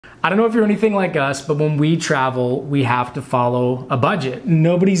I don't know if you're anything like us, but when we travel, we have to follow a budget.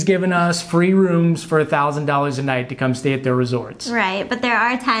 Nobody's giving us free rooms for $1,000 a night to come stay at their resorts. Right, but there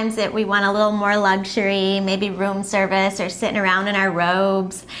are times that we want a little more luxury, maybe room service or sitting around in our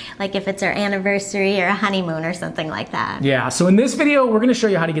robes, like if it's our anniversary or a honeymoon or something like that. Yeah, so in this video, we're gonna show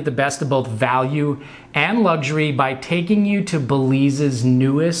you how to get the best of both value and luxury by taking you to Belize's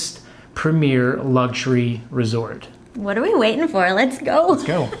newest premier luxury resort. What are we waiting for? Let's go. Let's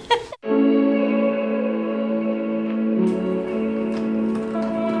go.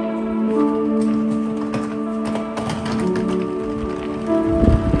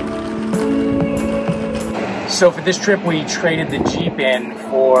 So for this trip, we traded the Jeep in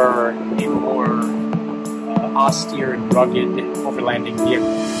for a more austere and rugged overlanding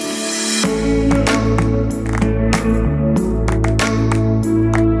vehicle.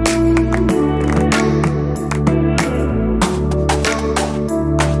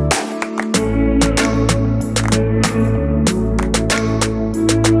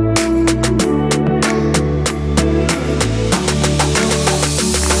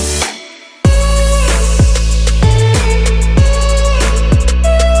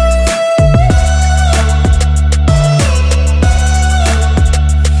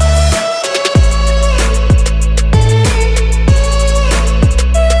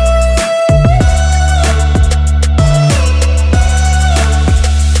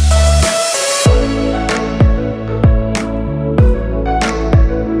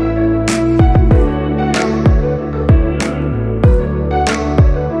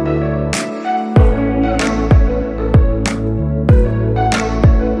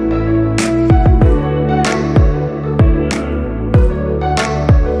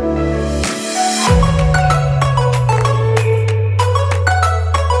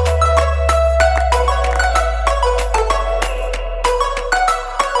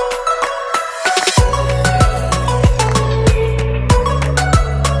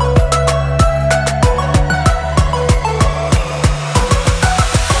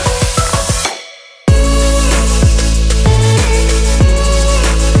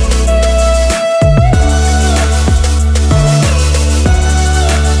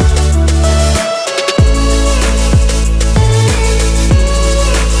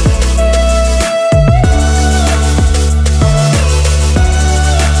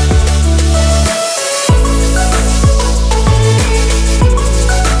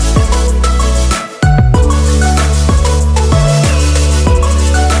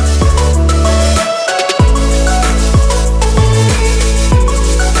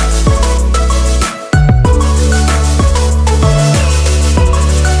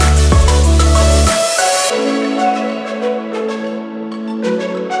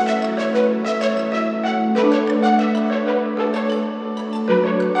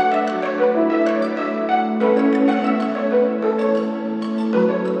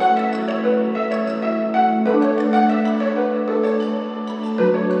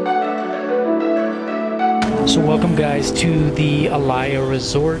 So welcome guys to the Alaia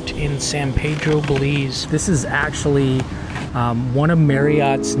Resort in San Pedro Belize. This is actually one of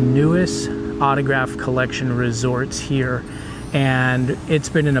Marriott's newest autograph collection resorts here, and it's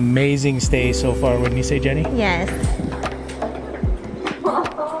been an amazing stay so far, wouldn't you say, Jenny? Yes.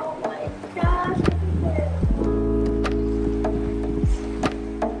 Oh my gosh.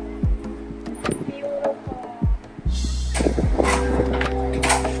 This is beautiful.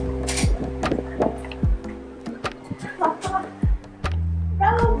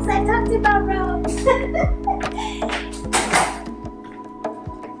 Robes! I talked about robes!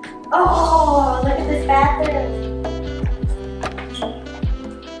 Oh, look at this bathroom!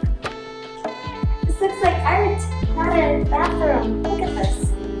 This looks like art, not a bathroom. Look at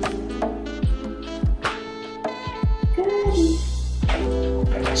this.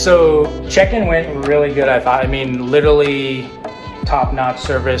 Good. So check-in went really good, I thought. I mean, literally top-notch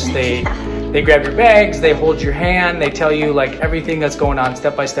service. They grab your bags, they hold your hand, they tell you like everything that's going on,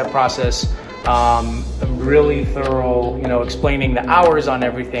 step-by-step process. Really thorough, you know, explaining the hours on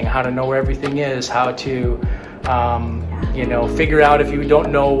everything, how to know where everything is, how to, you know, figure out if you don't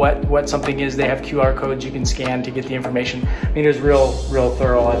know what something is. They have QR codes you can scan to get the information. I mean, it was real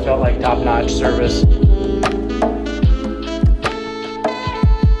thorough. I felt like top-notch service.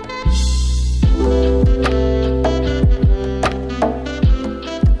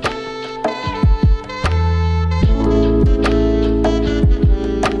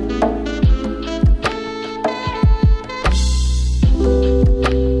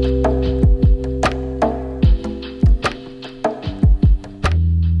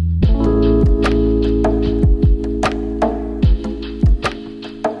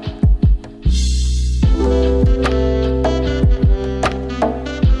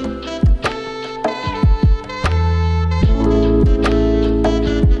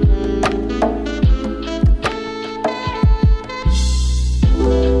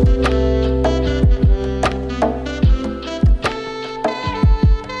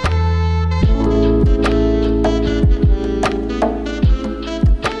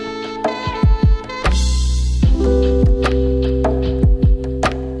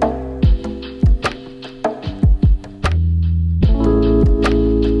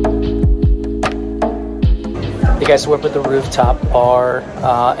 guys, so we're up at the rooftop bar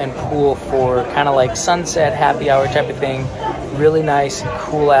and pool for kind of like sunset, happy hour type of thing. Really nice,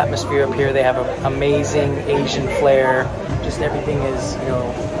 cool atmosphere up here. They have an amazing Asian flair. Just everything is, you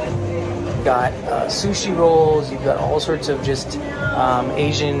know, got sushi rolls. You've got all sorts of just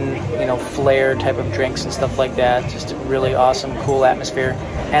Asian, you know, flair type of drinks and stuff like that. Just a really awesome, cool atmosphere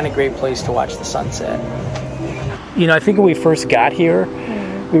and a great place to watch the sunset. You know, I think when we first got here,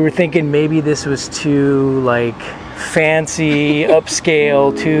 we were thinking maybe this was too like fancy,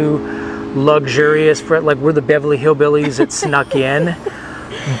 upscale, too luxurious for like we're the Beverly Hillbillies that snuck in.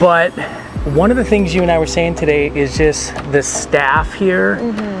 But one of the things you and I were saying today is just the staff here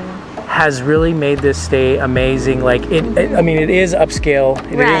has really made this stay amazing. Like I mean, it is upscale,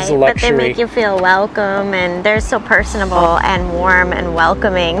 it is luxury. But they make you feel welcome, and they're so personable and warm and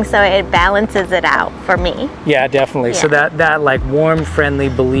welcoming, so it balances it out for me. Yeah, definitely. So that like warm, friendly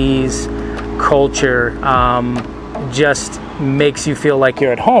Belize culture just makes you feel like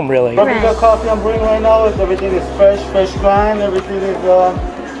you're at home, really. The coffee I'm brewing right now is everything is fresh grind. Everything is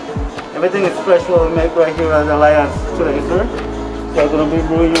fresh. What we make right here at Alaia today, sir. So I'm gonna be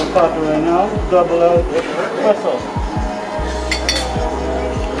brewing your coffee right now. Double espresso.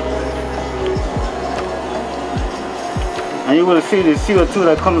 And you will see the CO2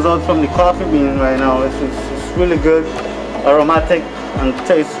 that comes out from the coffee bean right now. It's really good, aromatic, and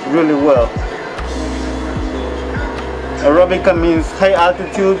tastes really well. Arabica means high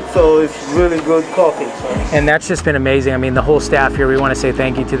altitude, so it's really good coffee. And that's just been amazing. I mean, the whole staff here, we want to say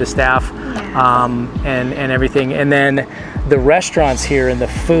thank you to the staff and everything. And then the restaurants here and the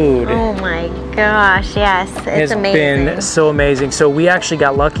food. Oh my gosh, yes, it's amazing. It's been so amazing. So we actually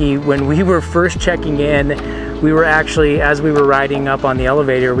got lucky when we were first checking in. We were actually, as we were riding up on the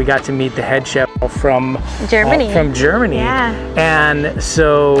elevator, we got to meet the head chef from Germany. Yeah. And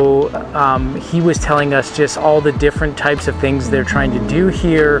so he was telling us just all the different types of things they're trying to do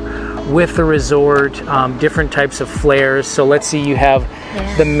here with the resort, different types of flares. So let's see, you have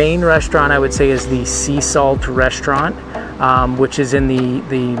the main restaurant, I would say, is the Sea Salt restaurant, which is in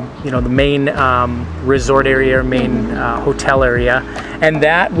the main resort area, main hotel area. And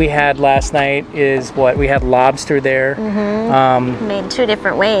that we had last night is what we had lobster there. Made two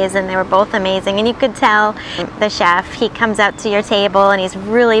different ways, and they were both amazing. And you could tell the chef, he comes out to your table and he's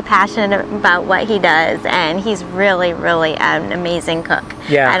really passionate about what he does, and he's really, really an amazing cook.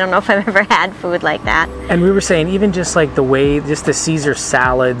 Yeah. I don't know if I've ever had food like that. And we were saying, even just like the way, just the Caesar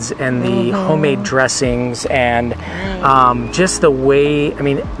salads and the homemade dressings and just the way, I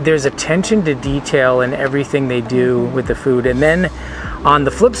mean, there's attention to detail in everything they do with the food. And then on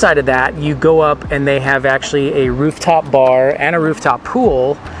the flip side of that, you go up and they have actually a rooftop bar and a rooftop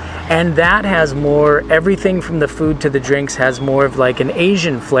pool, and that has more, everything from the food to the drinks has more of like an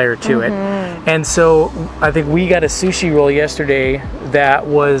Asian flair to it. And so I think we got a sushi roll yesterday that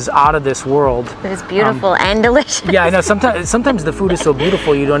was out of this world. It was beautiful and delicious. Yeah, I know. Sometimes the food is so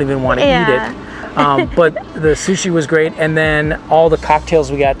beautiful you don't even want to eat it. But the sushi was great, and then all the cocktails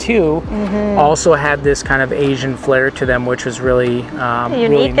we got too also had this kind of Asian flair to them, which was really unique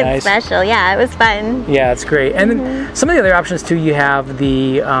really nice. and special. Yeah, it was fun. Yeah, it's great. And then some of the other options too. You have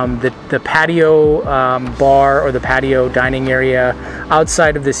the patio bar or the patio dining area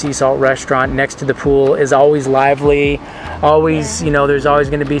outside of the Sea Salt restaurant next to the pool is always lively. Always, you know, there's always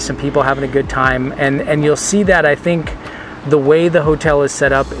going to be some people having a good time, and you'll see that. I think the way the hotel is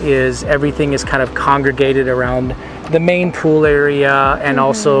set up is everything is kind of congregated around the main pool area and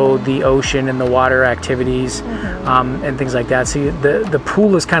also the ocean and the water activities and things like that. So the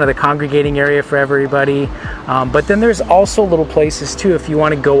pool is kind of the congregating area for everybody. But then there's also little places too, if you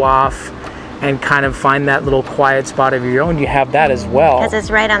want to go off and kind of find that little quiet spot of your own, you have that as well. Because it's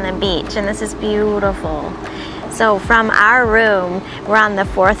right on the beach, and this is beautiful. So from our room, we're on the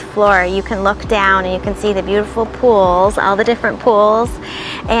 4th floor. You can look down and you can see the beautiful pools, all the different pools.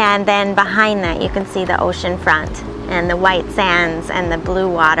 And then behind that, you can see the ocean front and the white sands and the blue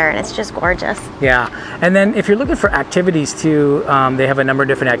water, and it's just gorgeous. Yeah, and then if you're looking for activities too, they have a number of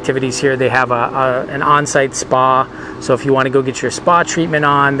different activities here. They have an on-site spa, so if you want to go get your spa treatment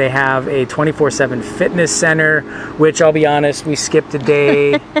on, they have a 24/7 fitness center, which I'll be honest, we skipped a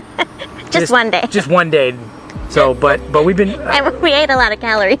day. Just one day. Just one day. So, but we've been... and we ate a lot of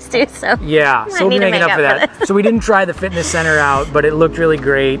calories too, so... Yeah, so we'll be making up for that. So we didn't try the fitness center out, but it looked really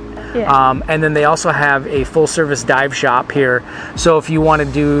great. Yeah. And then they also have a full service dive shop here. So if you want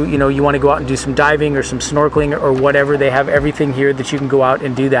to do, you know, you want to go out and do some diving or some snorkeling or whatever, they have everything here that you can go out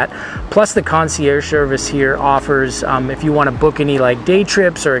and do that. Plus the concierge service here offers, if you want to book any like day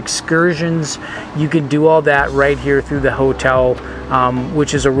trips or excursions, you can do all that right here through the hotel,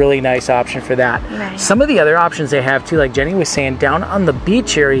 which is a really nice option for that. Right. Some of the other options they have too, like Jenny was saying, down on the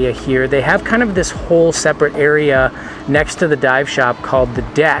beach area here, they have kind of this whole separate area next to the dive shop called the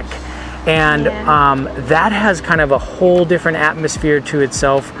deck. And that has kind of a whole different atmosphere to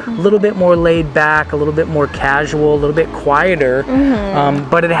itself, a little bit more laid back, a little bit more casual, a little bit quieter,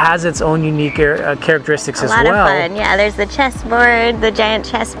 but it has its own unique characteristics as well. A lot of fun, yeah. There's the chessboard, the giant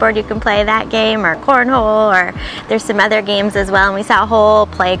chessboard, you can play that game, or cornhole, or there's some other games as well. And we saw a whole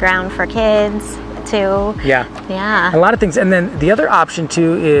playground for kids too. Yeah. A lot of things. And then the other option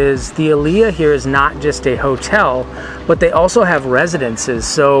too is the Alaia here is not just a hotel, but they also have residences.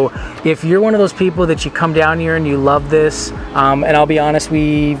 So if you're one of those people that you come down here and you love this, and I'll be honest,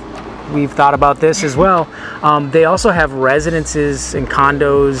 we've thought about this as well. They also have residences and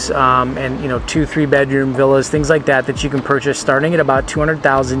condos, and you know, 2-3 bedroom villas, things like that that you can purchase starting at about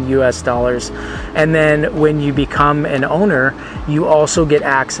 $200,000 US. And then when you become an owner, you also get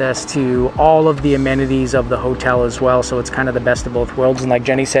access to all of the amenities of the hotel as well. So it's kind of the best of both worlds. And like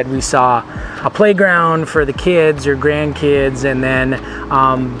Jenny said, we saw a playground for the kids or grandkids, and then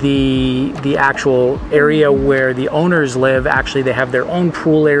the actual area where the owners live, actually they have their own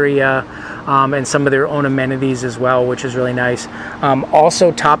pool area, and some of their own amenities as well, which is really nice.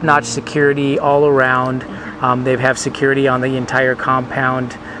 Also top-notch security all around. They have security on the entire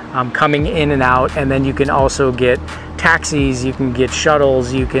compound, coming in and out, and then you can also get taxis, you can get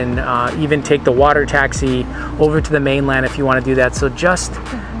shuttles, you can even take the water taxi over to the mainland if you want to do that. So just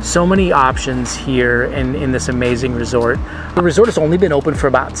so many options here in this amazing resort. The resort has only been open for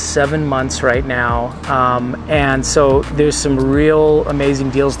about 7 months right now, and so there's some real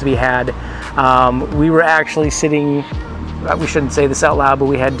amazing deals to be had. We were actually sitting, we shouldn't say this out loud, but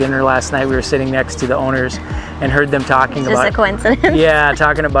we had dinner last night. We were sitting next to the owners and heard them talking about— Just a coincidence. Yeah,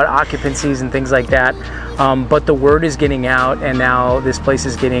 talking about occupancies and things like that. But the word is getting out, and now this place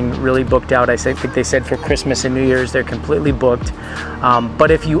is getting really booked out. I think they said for Christmas and New Year's they're completely booked.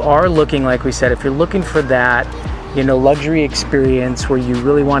 But if you are looking, like we said, if you're looking for that, you know, luxury experience where you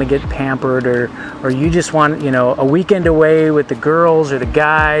really want to get pampered, or you just want, you know, a weekend away with the girls or the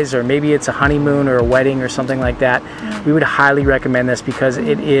guys, or maybe it's a honeymoon or a wedding or something like that, we would highly recommend this, because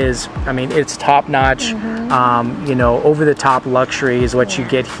it is, I mean, it's top notch, you know, over the top luxury is what you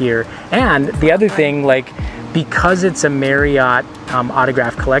get here. And the other thing, like, because it's a Marriott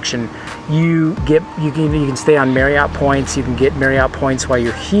autograph collection, you can stay on Marriott points. You can get Marriott points while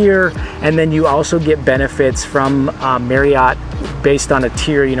you're here, and then you also get benefits from Marriott based on a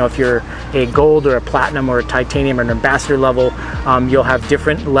tier. You know, if you're a gold or a platinum or a titanium or an ambassador level, you'll have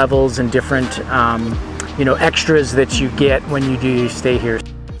different levels and different you know, extras that you get when you do stay here.